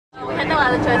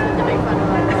other choice but to make fun of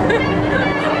her.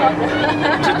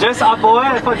 Just our boy?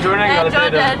 I thought Jordan got to say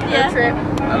Jordan, that. yeah. Trip.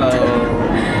 Hello.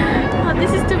 Oh,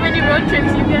 this is too many road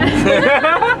trips, you guys.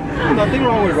 Nothing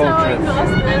wrong with road trips.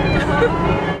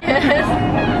 Yes.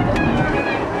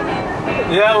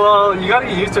 Yeah, well, you gotta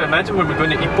get used to it. Imagine when we're going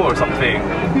to Ipoh or something.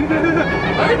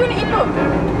 Why are we going to Ipoh?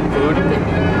 Food?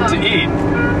 Oh. To eat.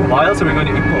 Why else are we going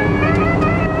to Ipoh?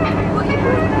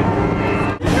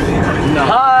 No.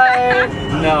 Hi!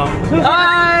 No.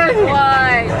 Hi!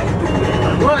 Why?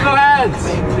 Look, no hands!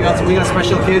 We got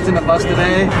special kids in the bus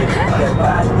today.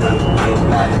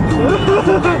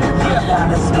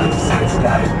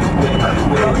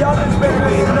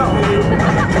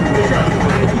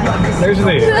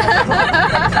 Seriously.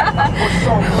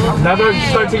 Now that you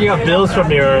start taking out bills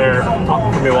from your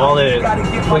wallet,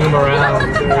 fling them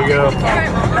around. There you go.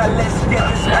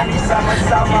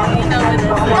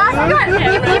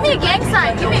 Give me a gang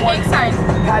sign. Give me a gang sign.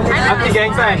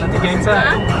 Anti-gang sign. Anti-gang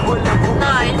sign. No,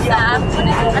 it's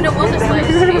I don't want this like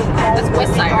street. That's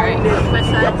west side, right? West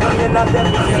side.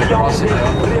 Cross it. You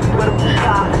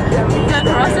gonna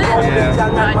cross it? Yeah.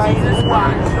 Oh, Jesus.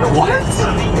 What? What?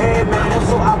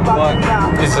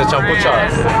 It's a champucha.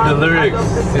 The lyrics.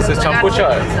 It's a champucha.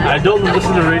 I don't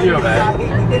listen to radio, man.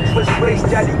 I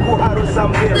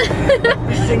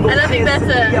don't think that's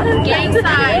a gang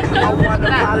sign.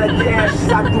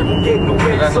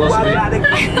 That's supposed to be.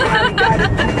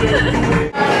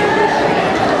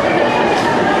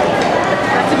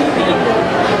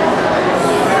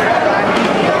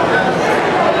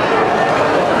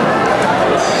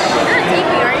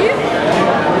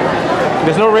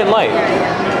 There's no red light.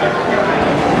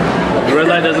 The red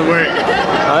light doesn't work.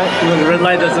 Huh? The red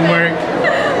light doesn't work.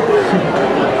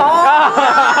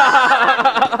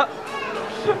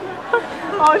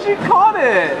 Oh, she caught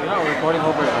it! You're not recording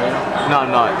over it, right? No,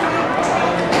 I'm not.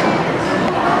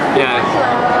 Yeah.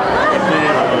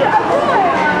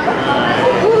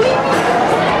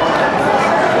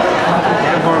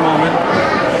 For a moment.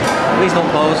 Please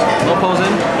don't pose. No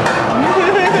posing.